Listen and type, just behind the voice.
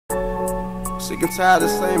Sick and tired of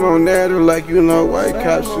the same on narrative, like you know, white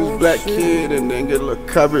cops choose black kid and then get a little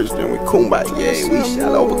coverage, then we kumbaya, we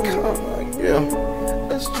shall overcome. Yeah.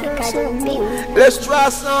 Let's try something new. Let's try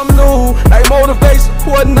something new. Like motivate,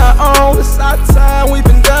 supporting our own. It's our time, we've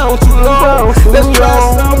been down too long. Let's try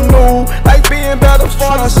something new. Like being better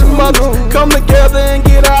fathers and mothers. Come together and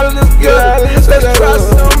get out of this gutter. Let's try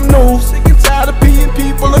something new. Sick and tired of being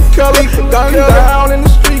people of color. Gunned down in the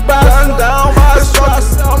street by sundown. Let's try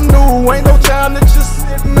something new. Ain't no time to just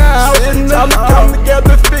sit now. Time to come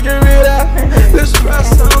together, figure it out. Let's try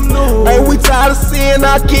something new. Ain't we tired of seeing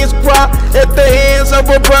our kids cry at the hands of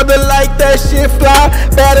a brother like that shit fly?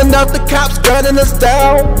 Bad enough the cops gunning us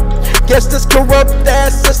down. Guess this corrupt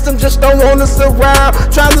ass system just don't want us around.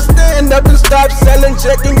 Trying to stand up and stop selling,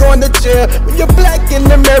 checking on the jail. When you're black in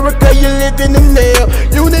America, you're living in hell.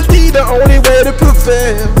 Unity the only way to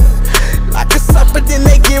prevail. Like us up and then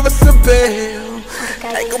they give us a bail.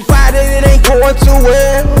 Think about it, it ain't going too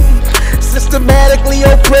well. Systematically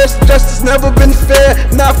oppressed, justice never been fair.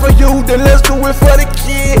 Not for you, then let's do it for the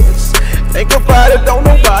kids. Think about it, don't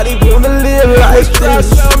nobody wanna live like this. Let's try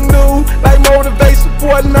something new, like motivate,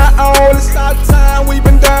 supporting our own. It's our time, we've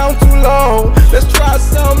been down too long. Let's try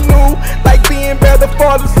something new, like being better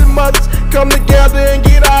fathers and mothers. Come together and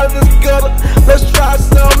get out of this gutter. Let's try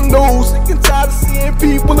something new. Sick and tired of seeing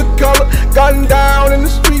people of color gunned down in the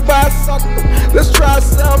street by a sucker. Let's try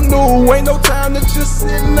something new. Ain't no time to just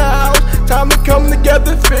sit in the house. Time to come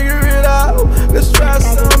together, figure it out. Let's try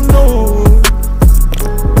something new.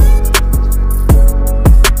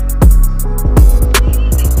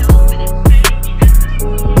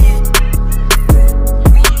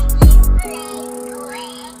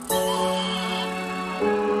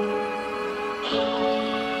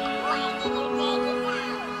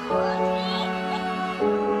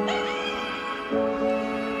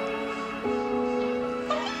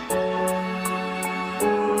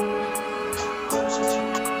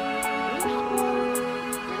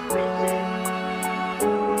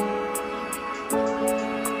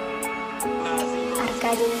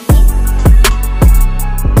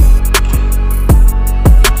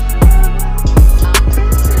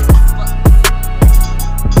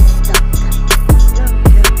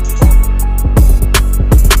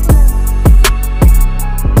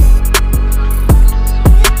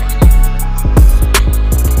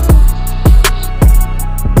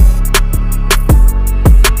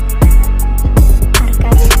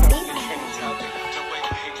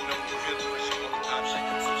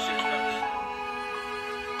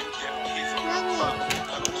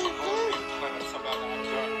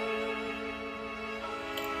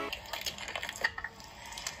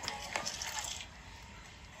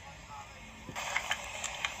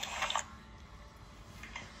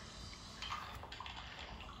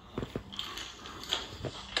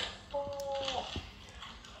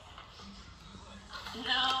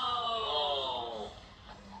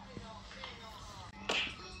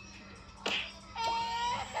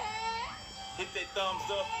 Hit that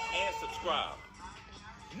thumbs up and subscribe.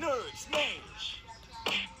 Nerds Mange.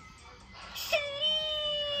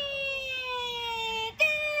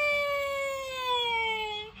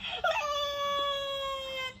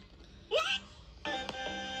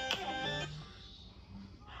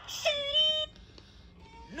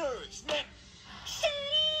 Nerds Mange.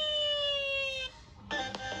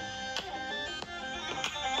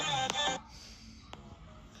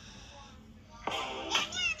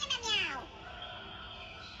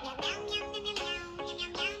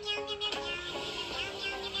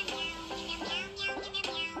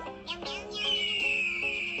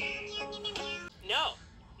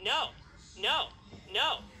 No.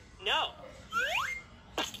 No.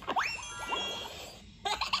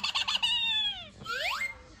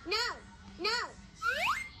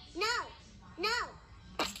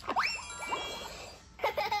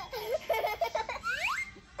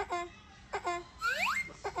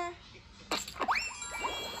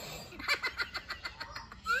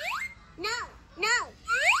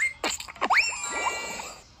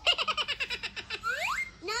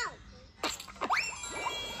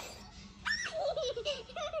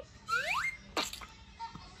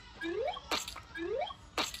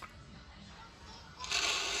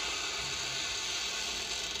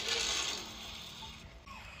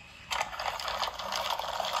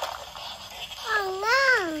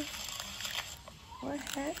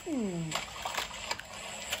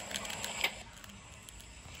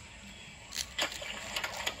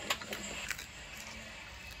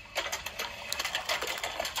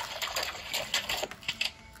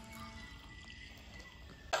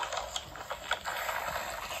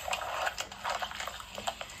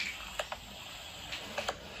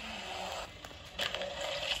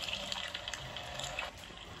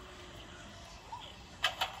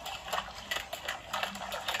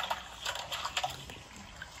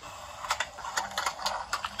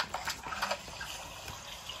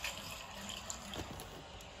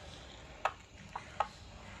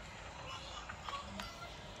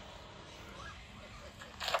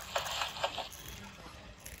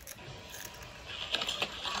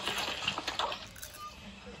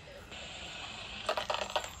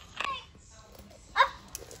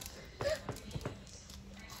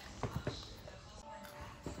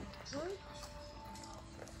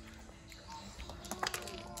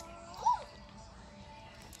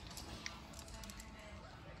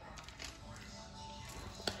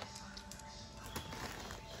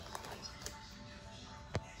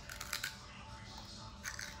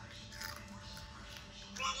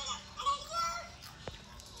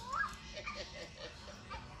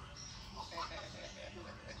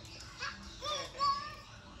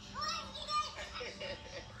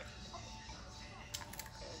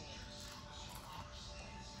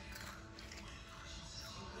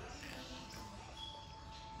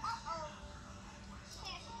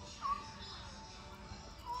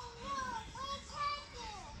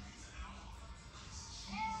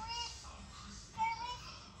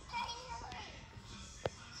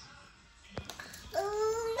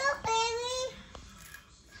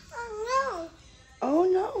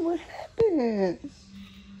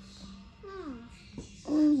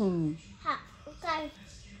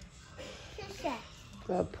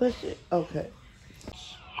 push it? Okay.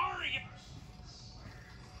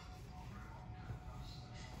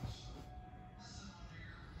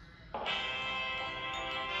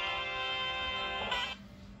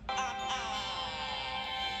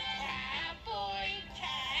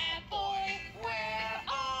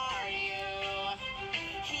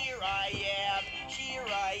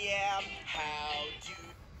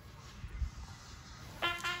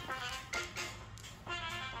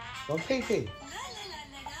 Okay.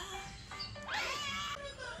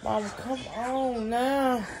 Mama, come on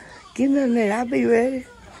now. Get in there, I'll be ready.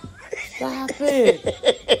 Stop it.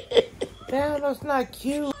 Damn, that's not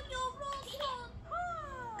cute.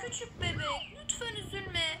 Küçük bebek, lütfen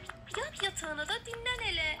üzülme. Yat yatağına da dinlen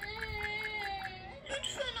hele.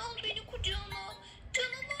 Lütfen al beni kucağına.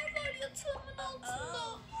 Canavar var yatağımın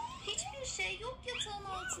altında. Hiçbir şey yok yatağın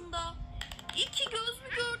altında. 2 göz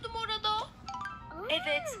mü gördüm orada?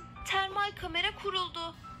 Evet, termal kamera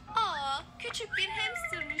kuruldu. Küçük bir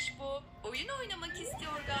hamstermış bu. Oyun oynamak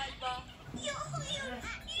istiyor galiba. Ya hayır,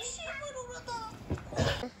 bir şey var orada.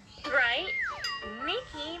 Right?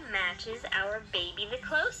 Mickey matches our baby the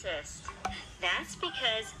closest. That's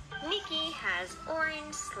because Mickey has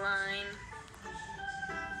orange slime.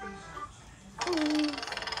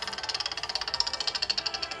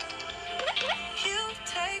 You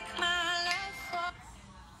take my life.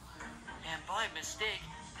 And by mistake,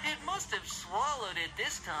 it must have swallowed it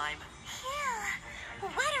this time. Phew,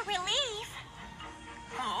 what a relief.